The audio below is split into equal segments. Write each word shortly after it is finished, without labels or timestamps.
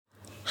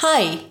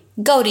Hi,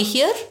 Gauri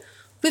here.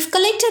 We've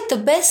collected the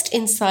best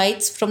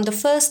insights from the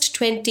first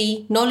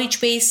 20 Knowledge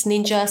Base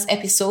Ninjas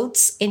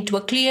episodes into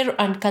a clear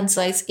and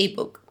concise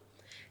ebook.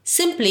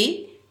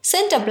 Simply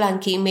send a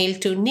blank email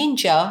to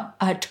ninja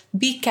at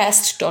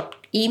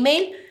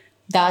bcast.email.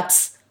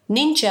 That's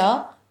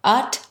ninja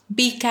at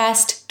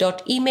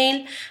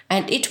bcast.email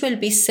and it will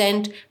be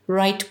sent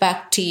right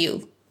back to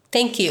you.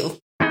 Thank you.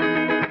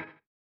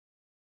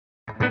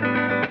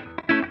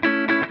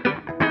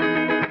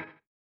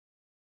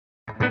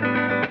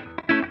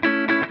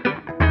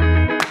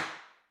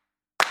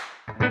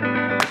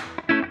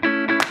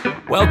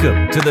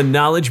 Welcome to the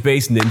Knowledge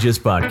Base Ninjas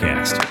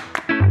podcast,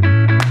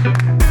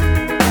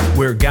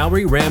 where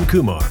Gauri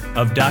Ramkumar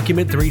of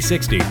Document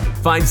 360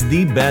 finds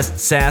the best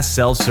SaaS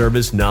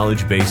self-service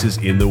knowledge bases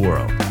in the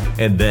world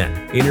and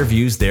then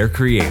interviews their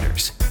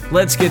creators.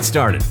 Let's get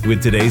started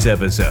with today's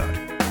episode.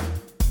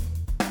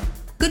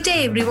 Good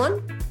day,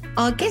 everyone.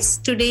 Our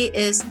guest today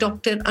is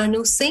Dr.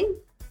 Anu Singh,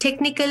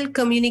 technical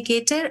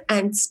communicator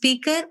and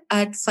speaker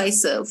at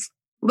Fiserv.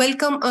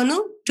 Welcome,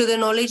 Anu, to the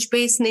Knowledge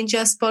Base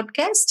Ninjas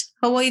podcast.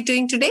 How are you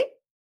doing today?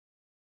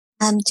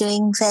 I'm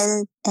doing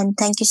well, and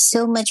thank you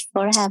so much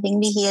for having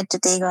me here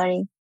today,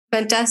 Gauri.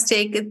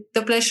 Fantastic.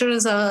 The pleasure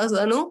is ours,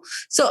 Anu.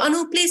 So,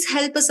 Anu, please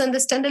help us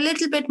understand a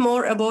little bit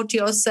more about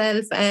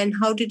yourself and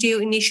how did you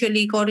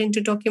initially got into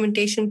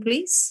documentation,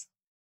 please?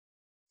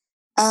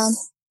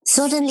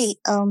 Certainly.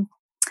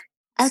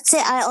 I'd say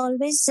I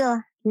always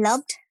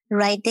loved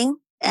writing,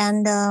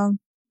 and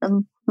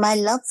my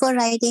love for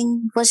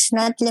writing was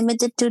not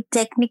limited to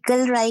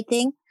technical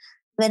writing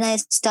when I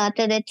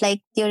started it,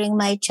 like during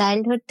my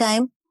childhood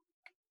time.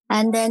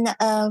 And then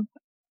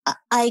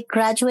I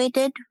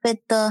graduated with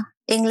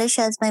English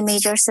as my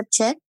major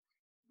subject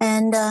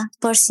and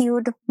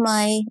pursued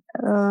my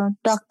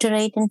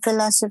doctorate in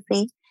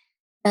philosophy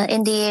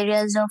in the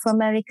areas of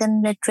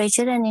American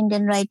literature and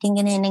Indian writing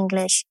in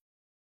English.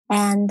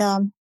 And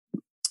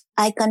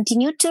I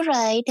continued to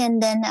write,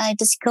 and then I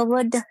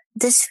discovered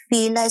this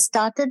field. I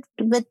started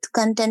with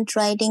content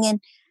writing, and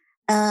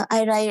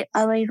I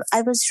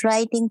was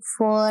writing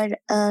for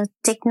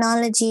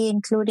technology,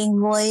 including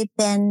VoIP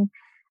and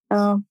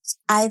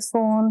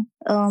iPhone.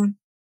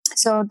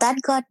 So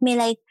that got me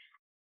like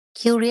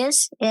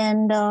curious,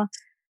 and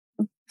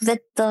with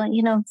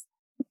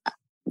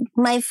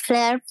my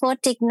flair for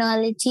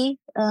technology,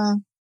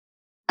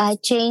 I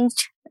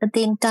changed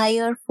the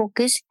entire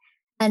focus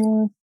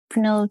and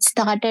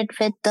started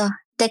with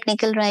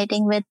technical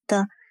writing with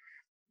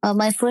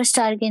my first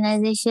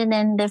organization.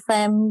 And if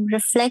I'm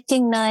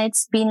reflecting now,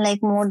 it's been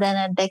like more than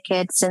a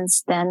decade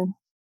since then.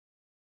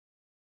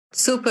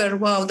 Super.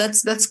 Wow.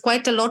 That's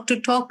quite a lot to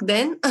talk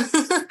then.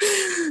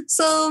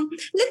 So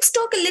let's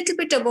talk a little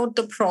bit about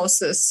the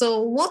process. So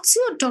what's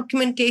your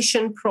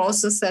documentation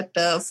process at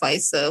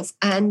Fiserv,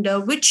 and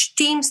which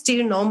teams do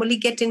you normally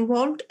get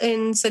involved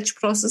in such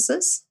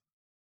processes?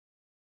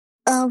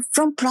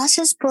 From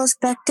process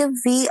perspective,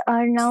 we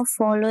are now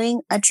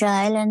following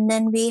Agile, and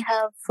then we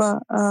have,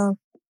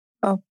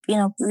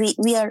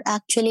 we are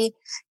actually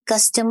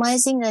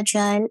customizing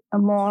Agile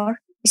more.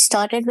 We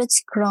started with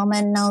Scrum,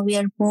 and now we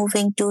are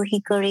moving to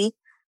Hickory,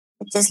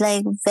 which is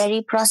like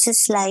very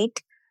process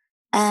light.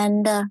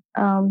 And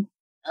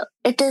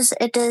it is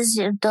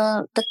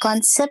the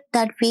concept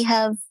that we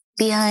have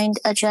behind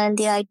Agile,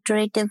 the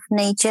iterative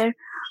nature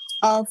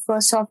of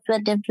software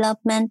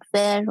development,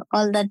 where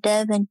all the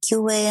dev and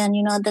QA and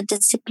the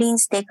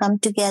disciplines, they come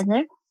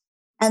together,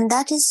 and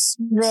that is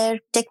where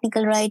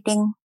technical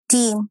writing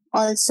team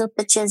also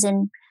pitches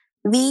in.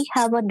 We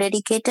have a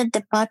dedicated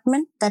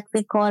department that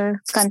we call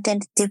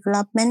content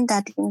development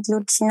that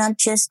includes not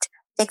just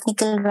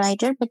technical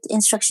writer but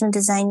instructional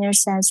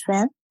designers as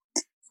well,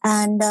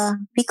 and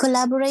we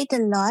collaborate a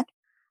lot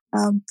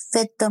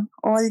with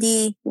all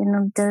the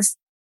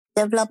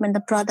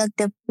the product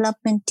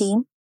development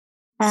team,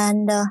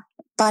 and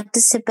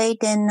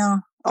participate in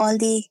all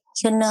the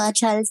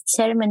agile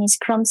ceremonies,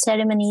 Scrum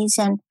ceremonies,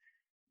 and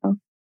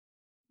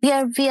we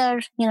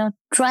are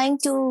trying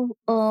to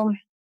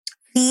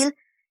feel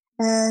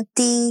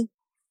the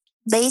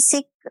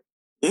basic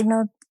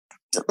how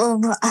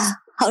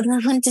do I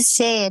want to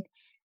say it,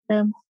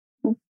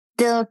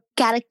 the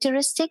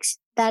characteristics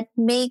that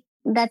make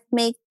a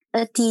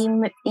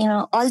team,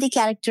 all the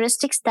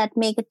characteristics that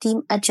make a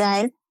team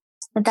agile.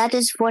 That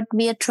is what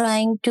we are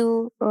trying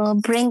to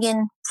bring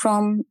in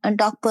from a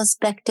doc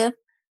perspective.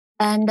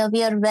 And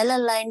we are well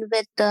aligned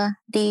with the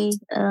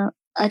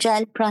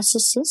agile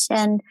processes,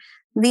 and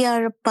we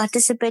are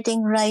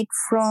participating right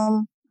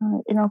from,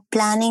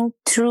 planning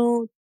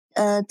through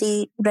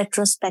the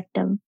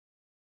retrospective.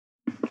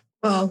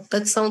 Wow,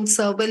 that sounds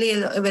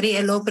very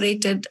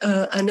elaborated,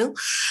 Anu.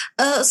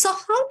 So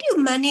how do you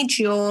manage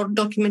your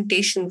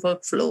documentation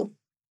workflow?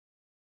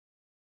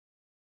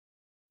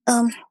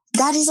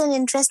 That is an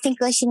interesting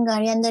question,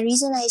 Gary. And the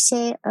reason I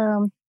say,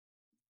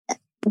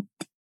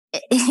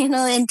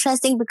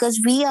 interesting, because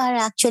we are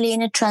actually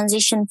in a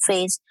transition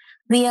phase.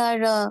 We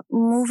are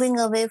moving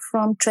away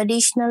from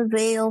traditional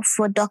way of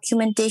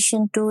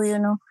documentation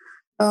to,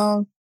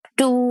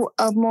 to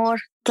a more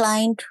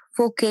client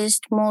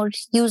focused, more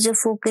user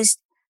focused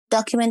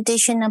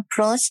documentation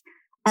approach.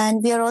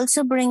 And we are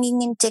also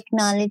bringing in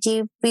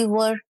technology. We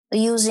were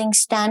using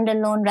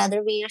standalone,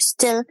 rather we are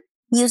still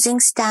using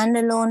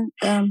standalone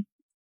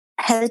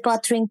help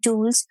authoring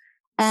tools.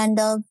 And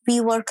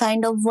we were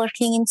kind of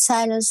working in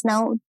silos.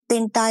 Now the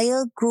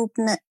entire group,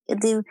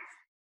 the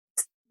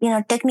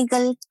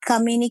technical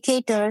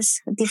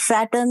communicators, the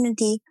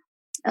fraternity,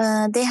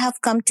 they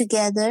have come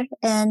together,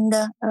 and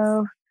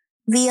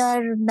we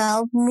are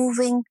now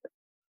moving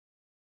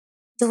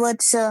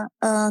towards a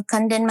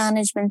content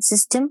management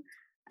system,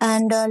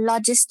 and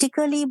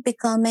logistically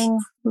becoming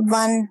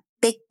one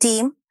big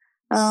team,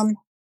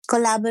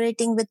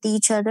 collaborating with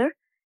each other,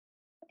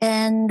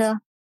 and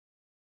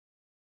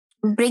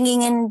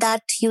bringing in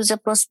that user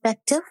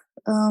perspective,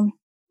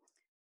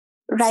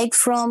 right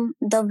from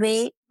the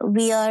way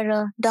we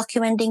are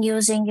documenting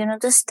using,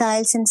 the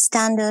styles and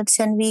standards,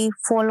 and we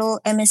follow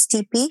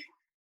MSTP.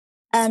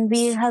 And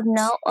we have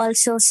now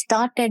also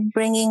started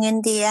bringing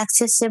in the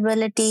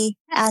accessibility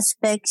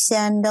aspects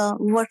and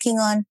working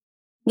on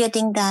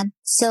getting that.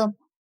 So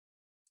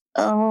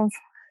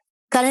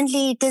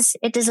currently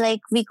it is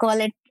like we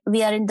call it,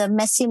 we are in the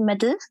messy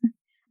middle.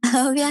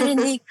 We are in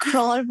the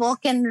crawl,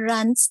 walk and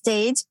run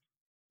stage.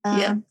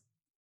 Yeah.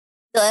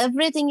 So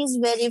everything is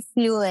very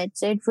fluid.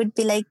 So it would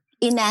be like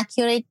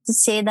inaccurate to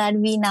say that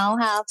we now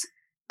have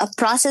a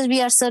process.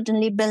 We are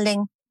certainly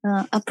building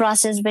a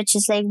process which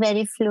is like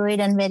very fluid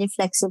and very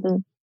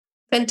flexible.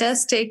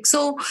 Fantastic.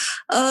 So,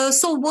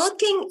 so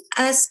working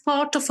as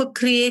part of a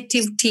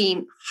creative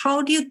team,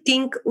 how do you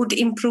think would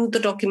improve the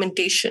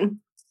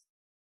documentation?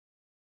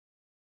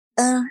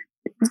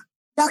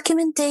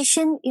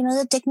 Documentation,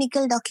 the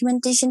technical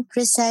documentation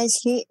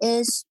precisely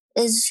is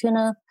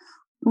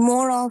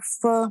more of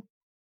a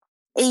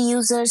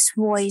user's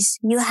voice.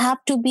 You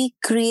have to be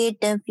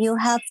creative. You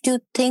have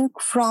to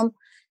think from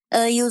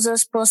a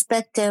user's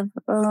perspective.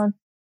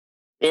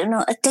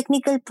 A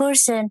technical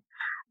person,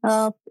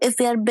 if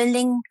we are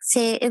building,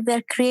 say, if we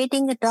are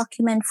creating a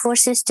document for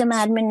system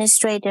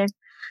administrator,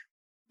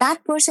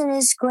 that person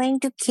is going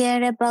to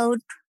care about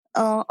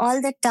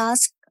all the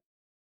tasks,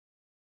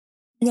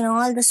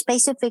 all the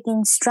specific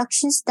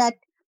instructions that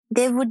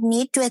they would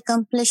need to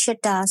accomplish a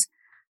task.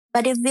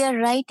 But if we are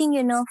writing,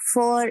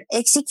 for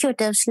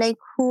executives, like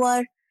who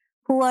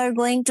are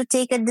going to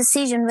take a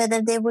decision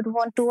whether they would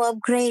want to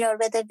upgrade or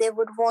whether they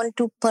would want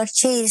to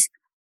purchase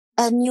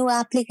a new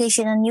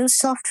application, a new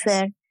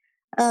software,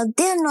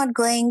 they're not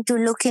going to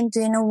look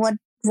into,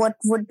 what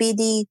would be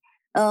the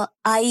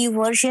IE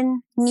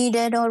version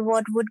needed or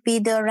what would be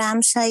the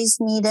RAM size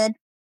needed.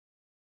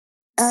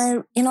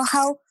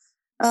 How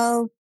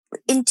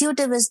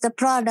intuitive is the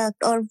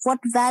product or what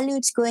value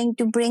it's going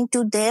to bring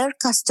to their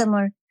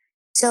customer.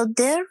 So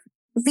there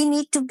we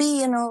need to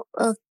be,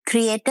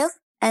 creative,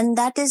 and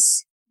that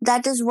is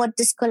what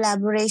this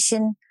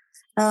collaboration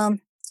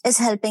is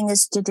helping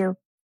us to do.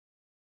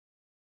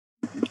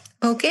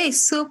 Okay,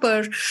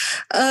 super.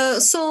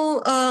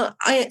 So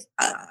I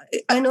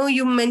know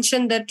you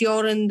mentioned that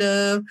you're in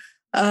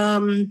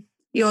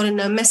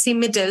a messy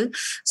middle.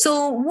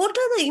 So what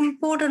are the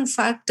important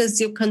factors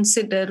you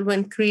consider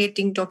when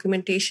creating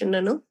documentation,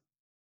 Anu?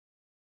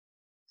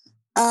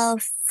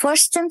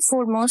 First and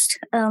foremost,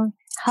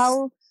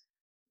 how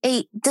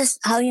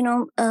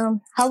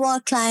our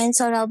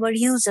clients or our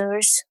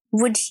users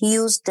would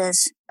use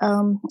this.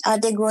 Are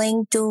they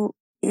going to,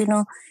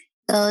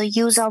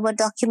 use our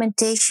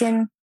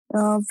documentation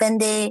when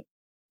they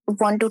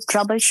want to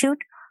troubleshoot,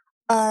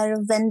 or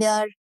when they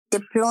are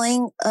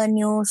deploying a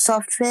new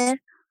software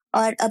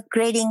or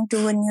upgrading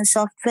to a new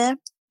software,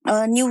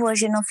 a new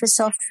version of a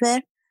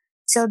software?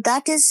 So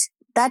that is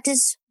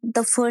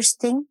the first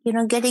thing,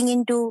 getting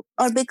into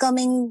or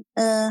becoming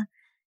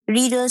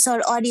readers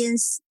or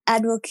audience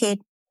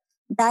advocate.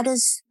 That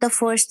is the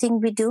first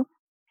thing we do.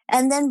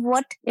 And then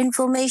what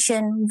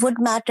information would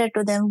matter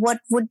to them? What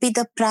would be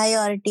the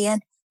priority?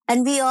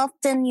 And we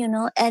often,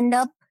 end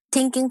up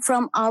thinking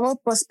from our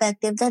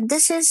perspective that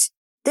this is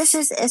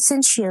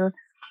essential,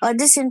 or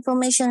this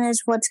information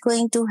is what's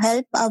going to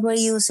help our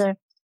user.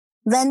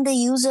 When the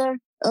user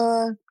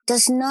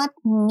does not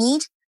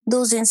need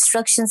those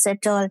instructions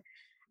at all,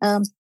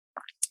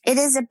 it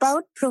is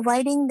about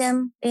providing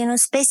them,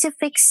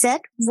 specific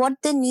set what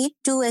they need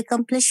to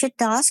accomplish a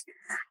task.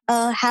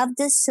 Have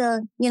this,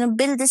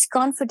 build this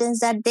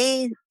confidence that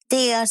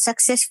they are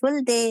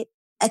successful. They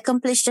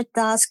accomplished a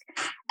task,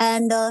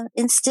 and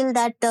instill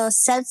that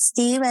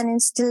self-esteem and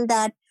instill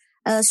that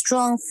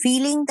strong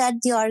feeling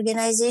that the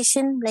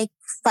organization like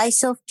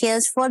Fiserv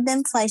cares for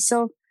them,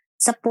 Fiserv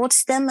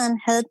supports them and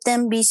help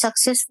them be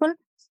successful.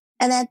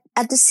 And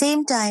at the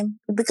same time,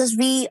 because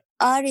we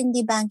are in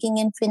the banking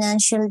and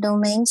financial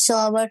domain, so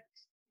our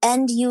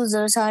end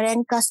users, our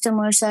end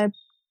customers are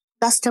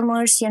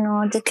customers,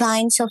 the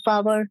clients of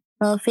our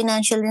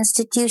financial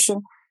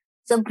institution.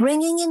 So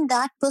bringing in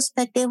that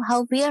perspective,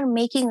 how we are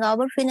making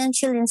our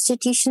financial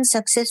institution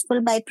successful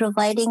by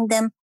providing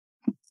them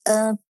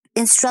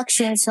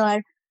instructions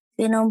or,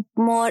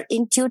 more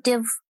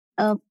intuitive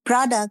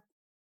product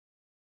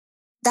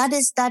that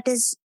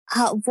is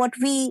how what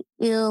we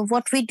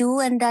do,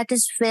 and that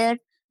is where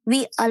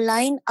we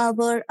align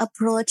our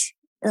approach,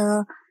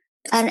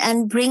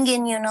 and bring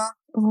in,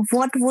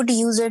 what would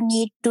user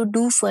need to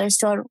do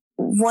first, or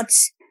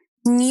what's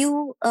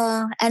new,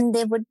 and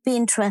they would be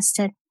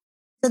interested.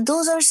 So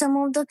those are some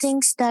of the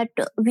things that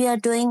we are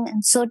doing,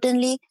 and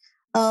certainly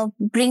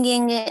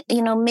bringing,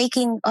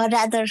 making, or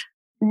rather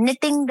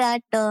knitting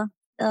that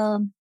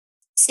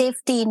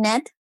safety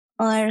net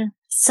or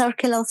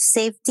circle of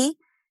safety,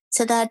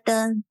 so that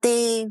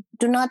they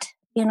do not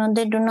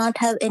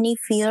have any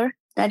fear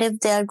that if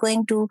they are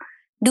going to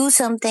do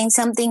something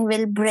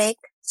will break.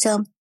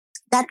 So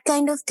that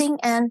kind of thing.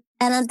 And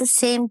at the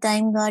same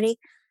time, Gauri,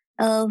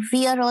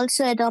 we are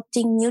also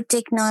adopting new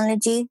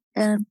technology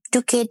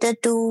to cater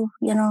to,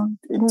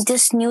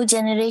 this new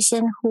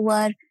generation who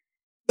are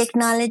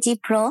technology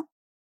pro.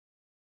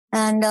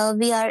 And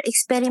we are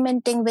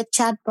experimenting with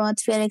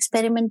chatbots, we are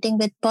experimenting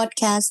with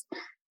podcasts,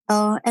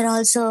 and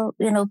also,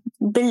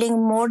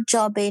 building more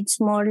job aids,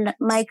 more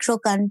micro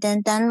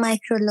content and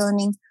micro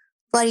learning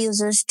for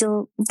users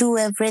to do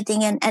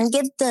everything and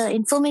get the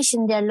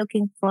information they are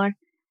looking for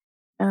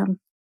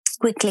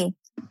quickly.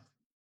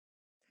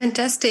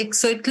 Fantastic.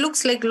 So it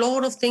looks like a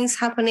lot of things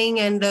happening,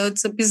 and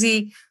it's a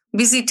busy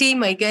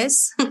team, I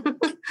guess.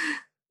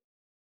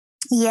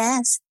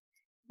 Yes.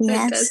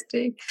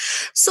 Fantastic.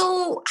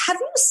 So, have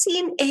you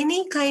seen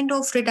any kind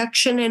of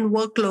reduction in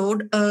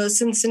workload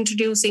since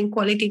introducing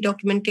quality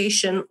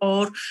documentation?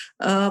 Or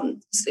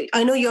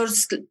I know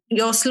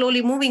you're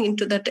slowly moving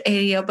into that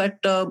area, but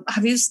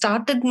have you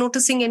started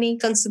noticing any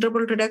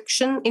considerable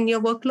reduction in your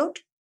workload?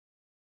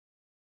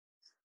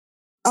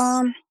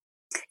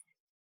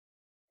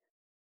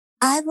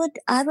 I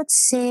would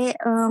say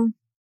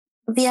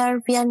we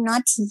are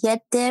not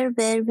yet there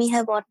where we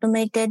have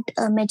automated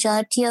a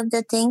majority of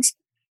the things.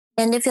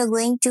 And if you're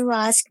going to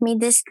ask me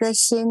this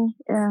question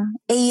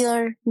a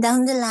year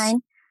down the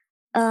line,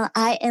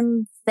 I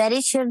am very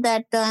sure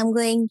that I'm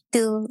going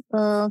to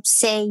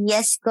say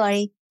yes,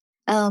 Gauri.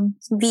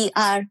 We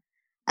are.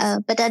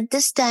 But at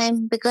this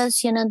time,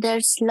 because,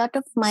 there's a lot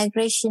of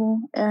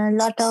migration, a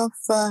lot of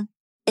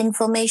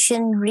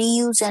information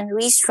reuse and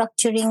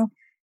restructuring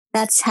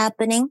that's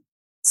happening.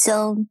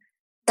 So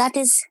that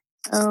is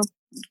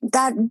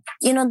that,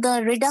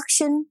 the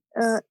reduction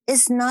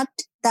is not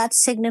that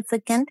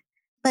significant,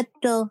 but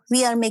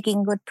we are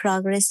making good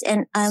progress,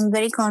 and I'm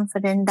very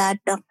confident that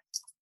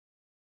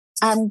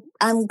I'm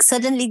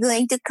certainly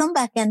going to come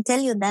back and tell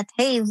you that,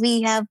 hey,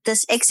 we have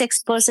this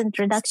XX%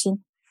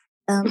 reduction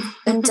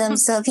in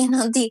terms of,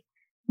 the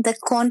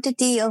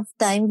quantity of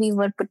time we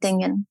were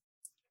putting in.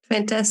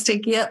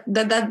 Fantastic. Yeah,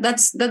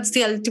 that's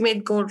the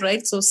ultimate goal,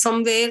 right? So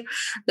somewhere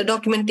the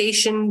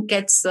documentation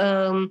gets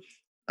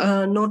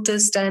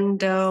noticed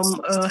and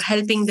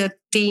helping the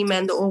team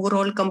and the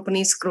overall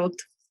company's growth.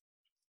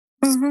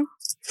 Mm-hmm.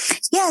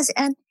 Yes,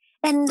 and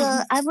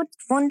I would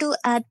want to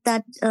add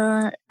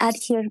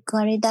here,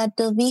 Gauri, that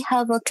we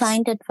have a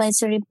client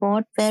advisory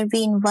board where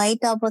we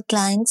invite our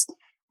clients,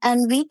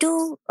 and we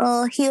do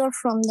hear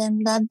from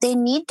them that they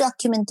need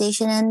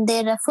documentation, and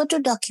they refer to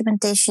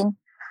documentation,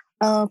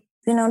 to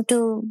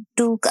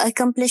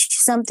accomplish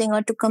something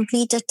or to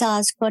complete a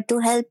task or to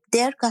help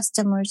their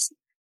customers.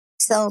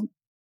 So.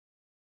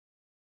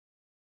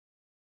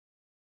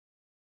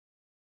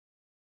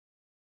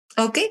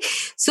 Okay,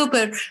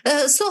 super.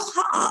 So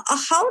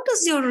how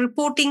does your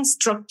reporting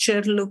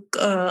structure look,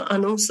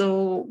 Anu?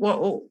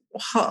 So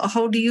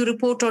how do you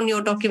report on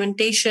your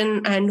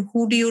documentation, and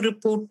who do you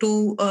report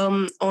to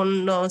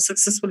on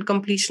successful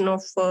completion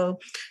of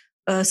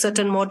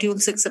certain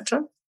modules,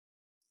 etc.?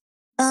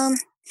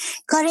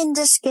 In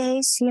this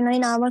case,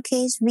 in our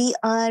case, we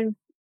are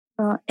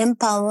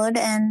empowered,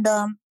 and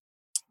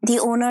the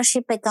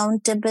ownership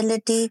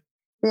accountability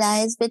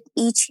lies with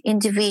each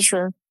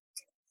individual.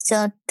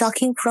 So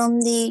talking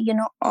from the,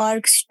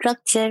 org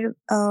structure,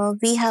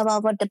 we have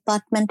our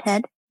department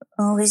head,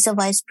 who is the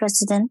vice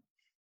president,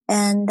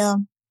 and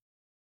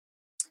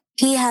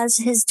he has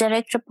his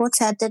direct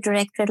reports at the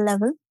director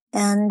level.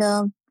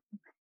 And,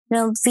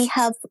 we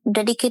have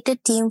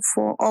dedicated team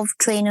of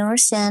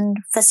trainers and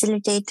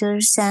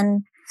facilitators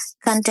and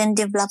content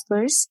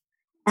developers.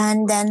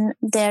 And then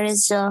there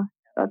is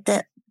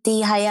the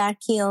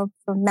hierarchy of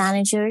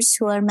managers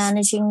who are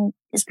managing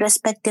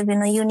respective,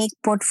 unique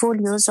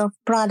portfolios of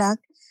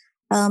product.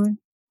 And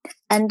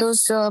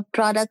those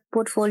product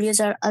portfolios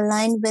are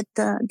aligned with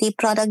the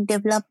product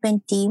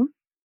development team.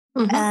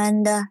 Mm-hmm.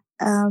 And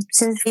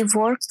since we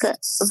work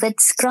with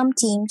Scrum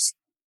teams,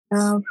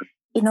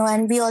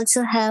 and we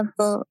also have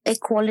a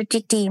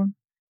quality team.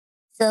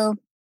 So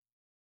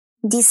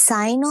the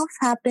sign off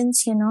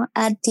happens,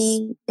 at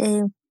the,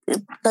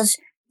 because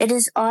it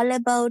is all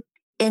about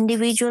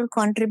individual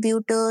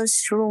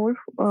contributors' role,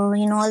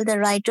 all the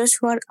writers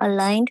who are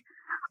aligned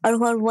or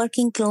who are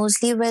working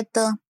closely with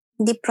the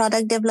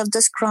product develop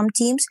the Scrum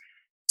teams.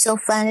 So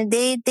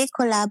finally, they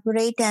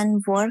collaborate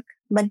and work.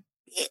 But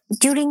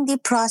during the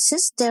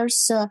process,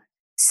 there's a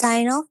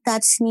sign off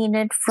that's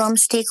needed from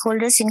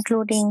stakeholders,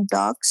 including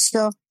docs.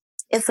 So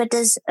if it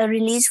is a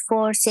release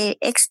for, say,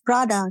 X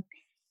product,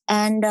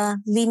 and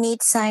we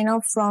need sign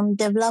off from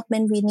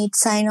development, we need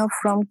sign off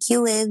from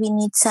QA, we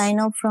need sign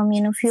off from,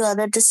 few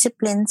other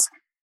disciplines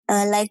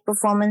like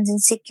performance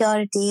and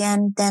security,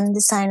 and then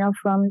the sign off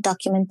from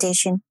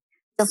documentation.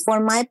 So for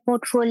my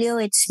portfolio,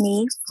 it's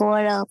me.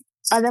 For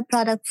other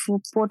product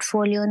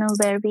portfolio,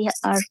 where we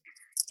are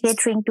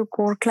catering to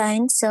core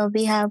clients, so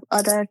we have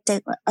other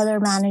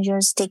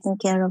managers taking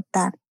care of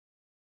that.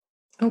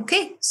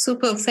 Okay,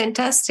 super,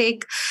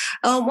 fantastic.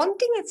 One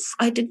thing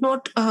I did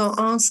not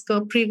ask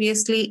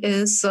previously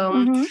is,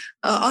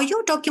 are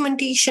your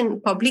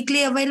documentation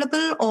publicly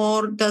available,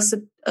 or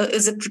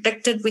is it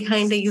protected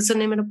behind a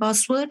username and a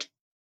password?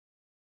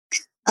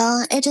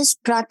 It is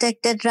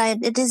protected, right?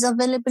 It is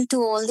available to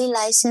all the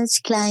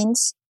licensed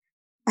clients,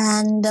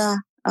 and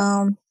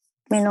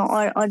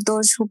or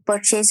those who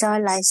purchase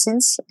our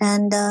license,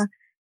 and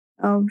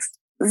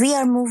we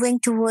are moving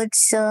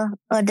towards a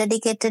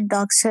dedicated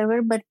doc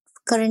server, but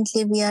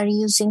currently we are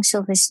using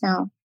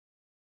ServiceNow.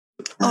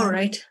 All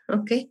right.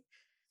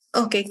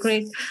 Okay,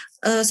 great.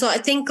 So I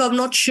think I'm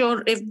not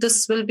sure if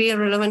this will be a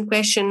relevant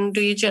question.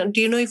 Do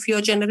you know if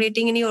you're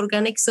generating any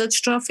organic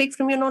search traffic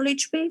from your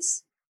knowledge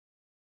base?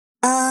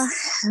 We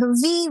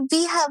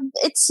have,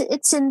 it's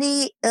in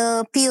the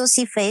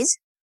POC phase.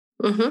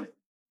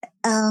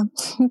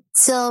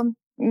 So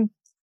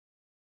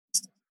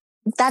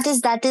that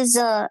is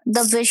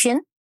the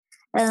vision,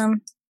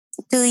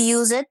 to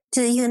use it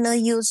to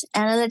use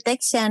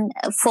analytics and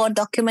for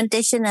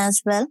documentation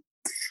as well.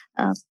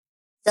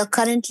 So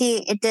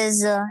currently it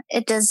is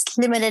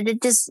limited.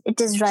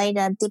 It is right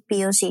at the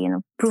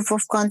POC, proof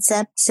of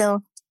concept.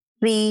 So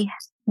we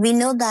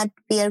know that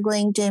we are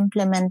going to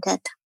implement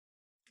it.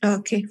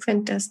 Okay,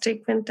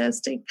 fantastic.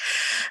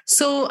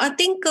 So I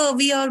think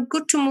we are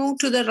good to move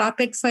to the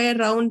rapid fire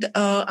round.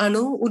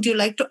 Anu, would you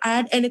like to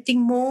add anything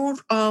more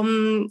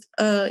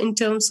in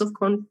terms of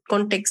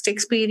context,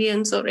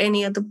 experience, or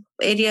any other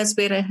areas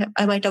where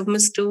I might have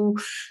missed to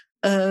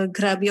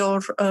grab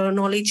your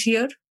knowledge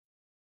here?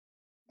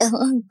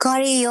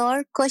 Gauri,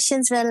 your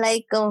questions were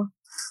like,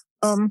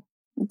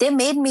 they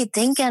made me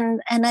think, and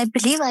I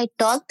believe I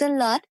talked a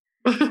lot.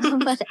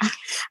 But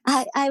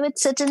I would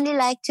certainly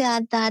like to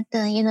add that,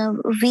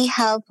 we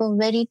have a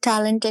very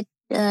talented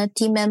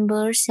team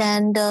members,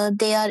 and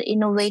they are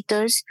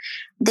innovators.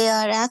 They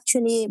are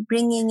actually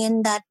bringing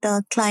in that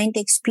client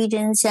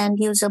experience and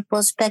user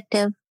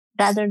perspective.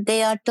 Rather,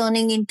 they are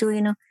turning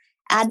into,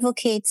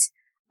 advocates,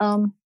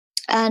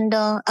 and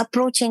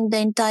approaching the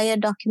entire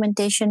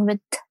documentation with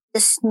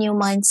this new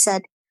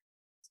mindset.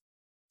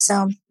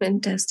 So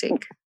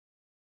fantastic.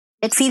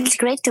 It feels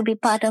great to be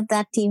part of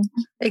that team.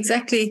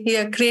 Exactly.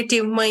 Yeah,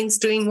 creative minds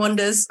doing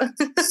wonders.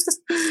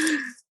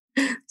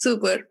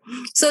 Super.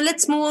 So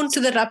let's move on to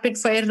the rapid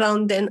fire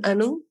round then,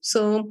 Anu.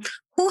 So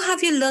who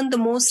have you learned the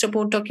most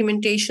about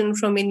documentation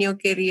from in your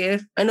career?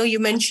 I know you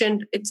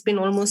mentioned it's been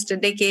almost a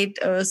decade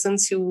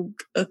since you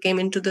came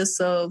into this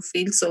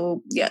field.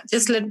 So yeah,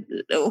 just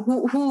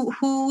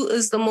who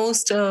is the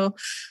most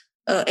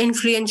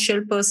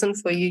influential person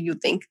for you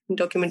think, in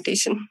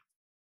documentation?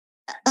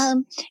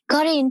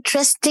 Gauri,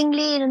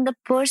 interestingly, the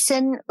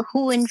person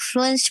who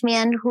influenced me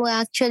and who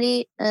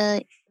actually,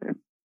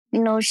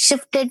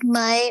 shifted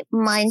my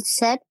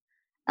mindset,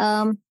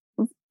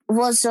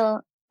 was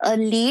a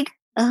lead,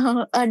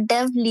 a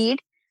dev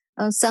lead,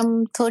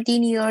 some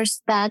 13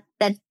 years back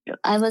that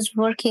I was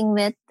working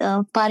with,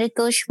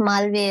 Paritosh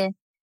Malve.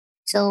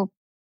 So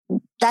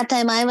that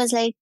time I was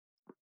like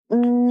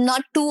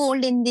not too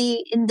old in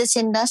this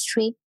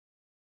industry.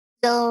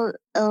 So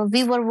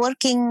we were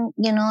working,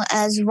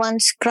 as one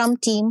Scrum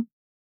team,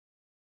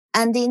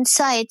 and the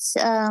insights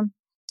that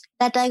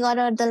I got,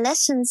 or the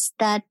lessons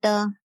that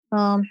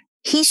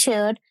he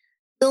shared,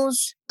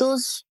 those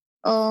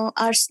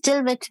are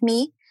still with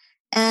me.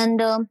 And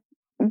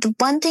the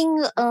one thing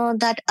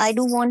that I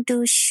do want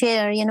to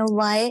share,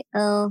 why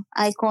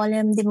I call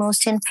him the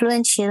most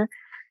influential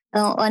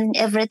on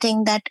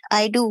everything that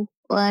I do,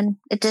 and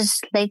it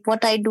is like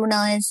what I do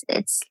now is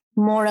it's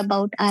more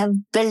about I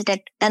have built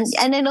it, and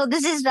I know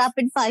this is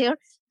rapid fire,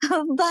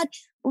 but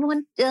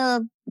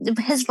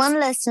his one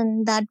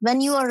lesson that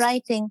when you are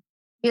writing,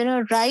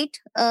 write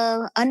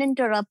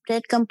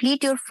uninterrupted,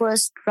 complete your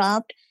first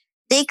draft,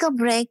 take a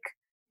break,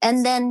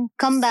 and then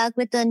come back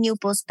with a new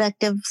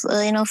perspective,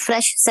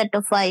 fresh set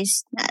of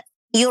eyes,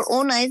 your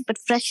own eyes, but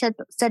fresh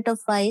set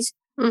of eyes,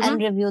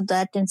 and review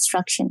that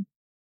instruction.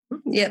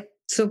 Yeah,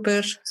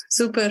 super.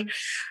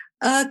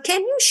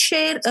 Can you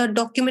share a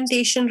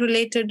documentation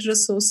related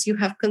resource you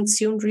have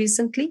consumed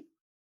recently?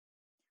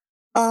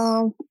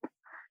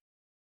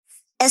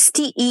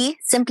 STE,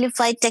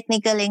 Simplified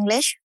Technical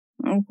English.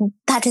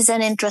 That is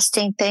an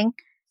interesting thing,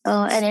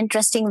 an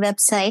interesting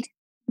website.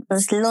 I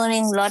was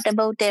learning a lot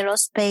about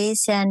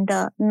aerospace and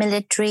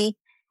military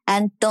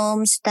and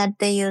terms that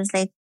they use,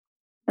 like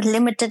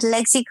limited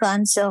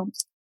lexicon. So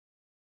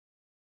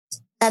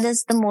that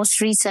is the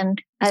most recent,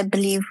 I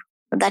believe,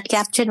 that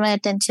captured my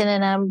attention,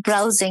 and I'm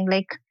browsing,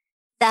 like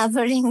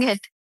savoring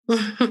it.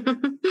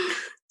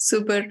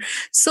 Super.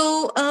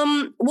 So,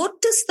 what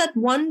is that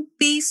one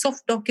piece of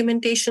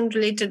documentation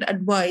related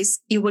advice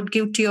you would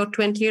give to your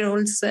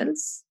 20-year-old self?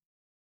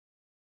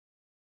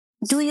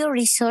 Do your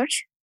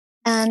research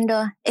and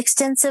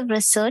extensive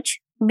research.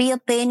 Be a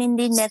pain in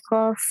the neck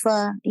of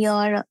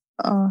your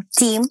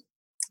team,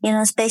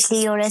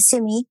 especially your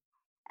SME,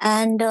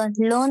 and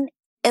learn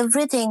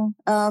everything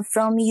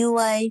from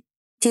UI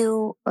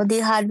to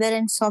the hardware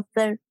and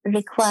software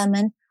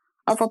requirement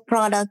of a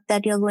product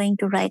that you're going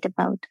to write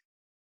about.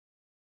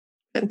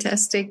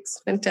 Fantastic.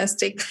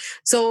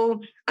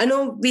 So I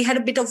know we had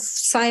a bit of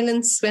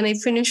silence when I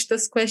finished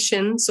this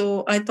question.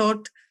 So I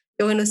thought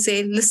you're going to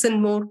say,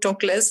 listen more,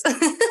 talk less.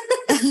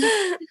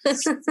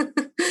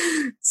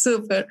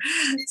 Super.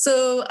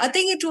 So I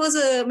think it was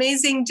an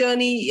amazing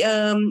journey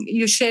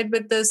you shared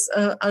with us,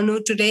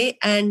 Anu, today.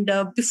 And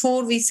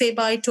before we say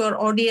bye to our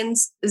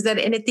audience, is there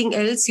anything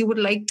else you would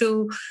like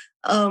to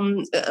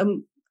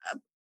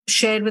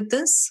share with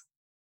us?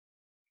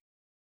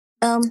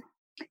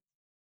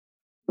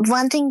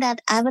 One thing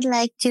that I would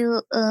like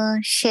to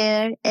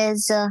share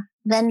is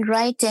when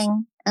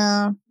writing,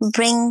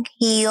 bring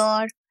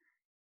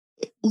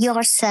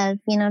yourself,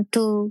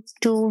 to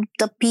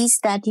the piece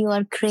that you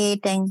are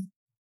creating,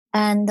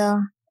 and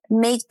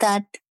make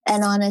that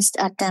an honest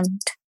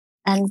attempt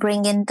and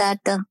bring in that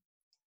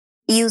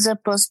user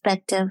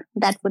perspective.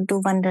 That would do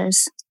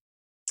wonders.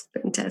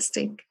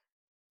 Fantastic.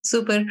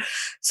 Super.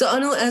 So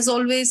Anu, as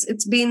always,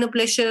 it's been a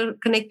pleasure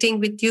connecting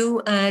with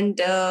you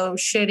and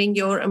sharing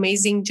your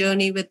amazing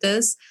journey with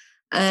us.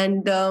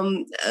 And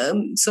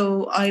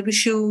so I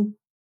wish you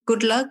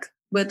good luck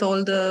with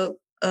all the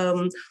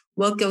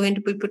work you're going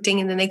to be putting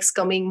in the next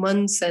coming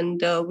months and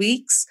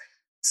weeks.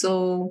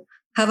 So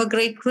have a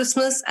great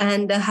Christmas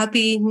and a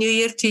happy New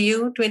Year to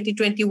you,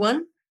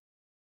 2021.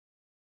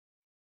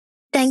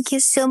 Thank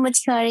you so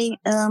much, Kari.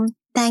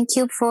 Thank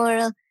you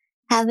for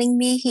having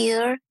me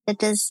here.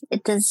 It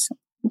is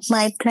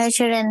my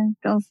pleasure and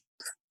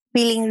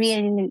feeling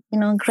really,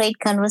 great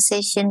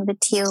conversation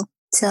with you.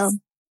 So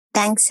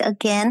thanks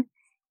again,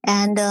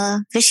 and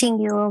wishing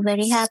you a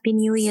very happy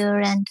New Year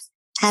and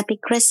happy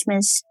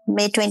Christmas.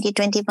 May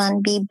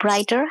 2021 be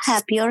brighter,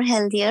 happier,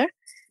 healthier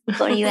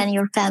for you and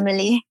your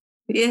family.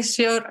 Yes,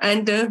 sure.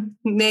 And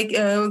make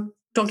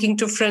talking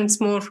to friends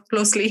more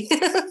closely.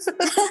 That's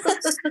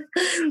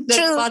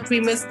True. what we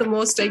missed the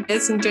most, I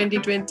guess, in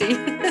 2020.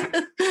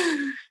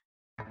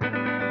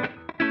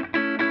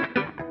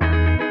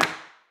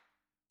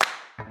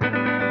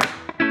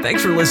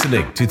 Thanks for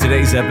listening to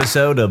today's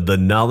episode of the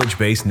Knowledge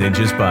Base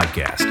Ninjas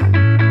podcast.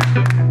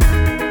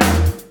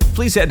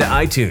 Please head to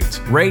iTunes,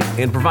 rate,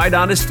 and provide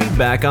honest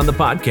feedback on the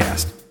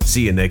podcast.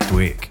 See you next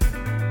week.